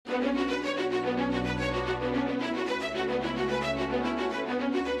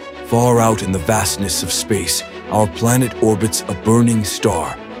Far out in the vastness of space, our planet orbits a burning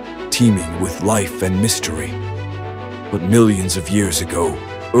star, teeming with life and mystery. But millions of years ago,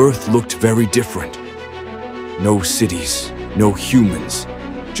 Earth looked very different. No cities, no humans,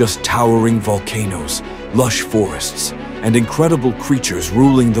 just towering volcanoes, lush forests, and incredible creatures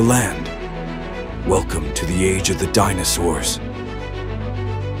ruling the land. Welcome to the age of the dinosaurs.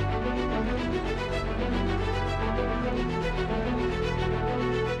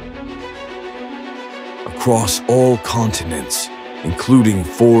 Across all continents, including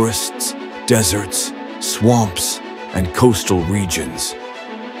forests, deserts, swamps, and coastal regions.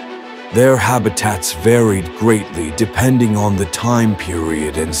 Their habitats varied greatly depending on the time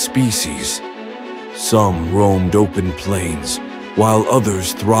period and species. Some roamed open plains, while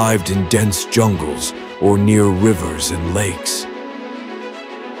others thrived in dense jungles or near rivers and lakes.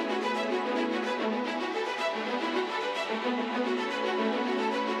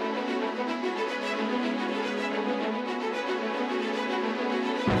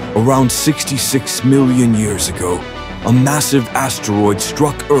 Around 66 million years ago, a massive asteroid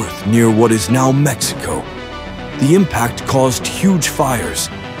struck Earth near what is now Mexico. The impact caused huge fires,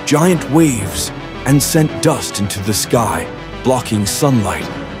 giant waves, and sent dust into the sky, blocking sunlight.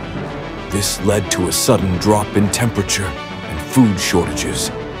 This led to a sudden drop in temperature and food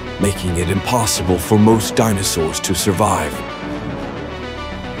shortages, making it impossible for most dinosaurs to survive.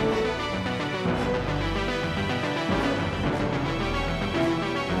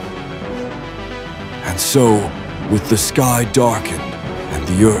 And so, with the sky darkened and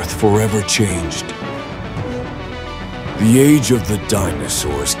the Earth forever changed, the age of the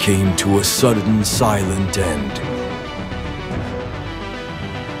dinosaurs came to a sudden, silent end.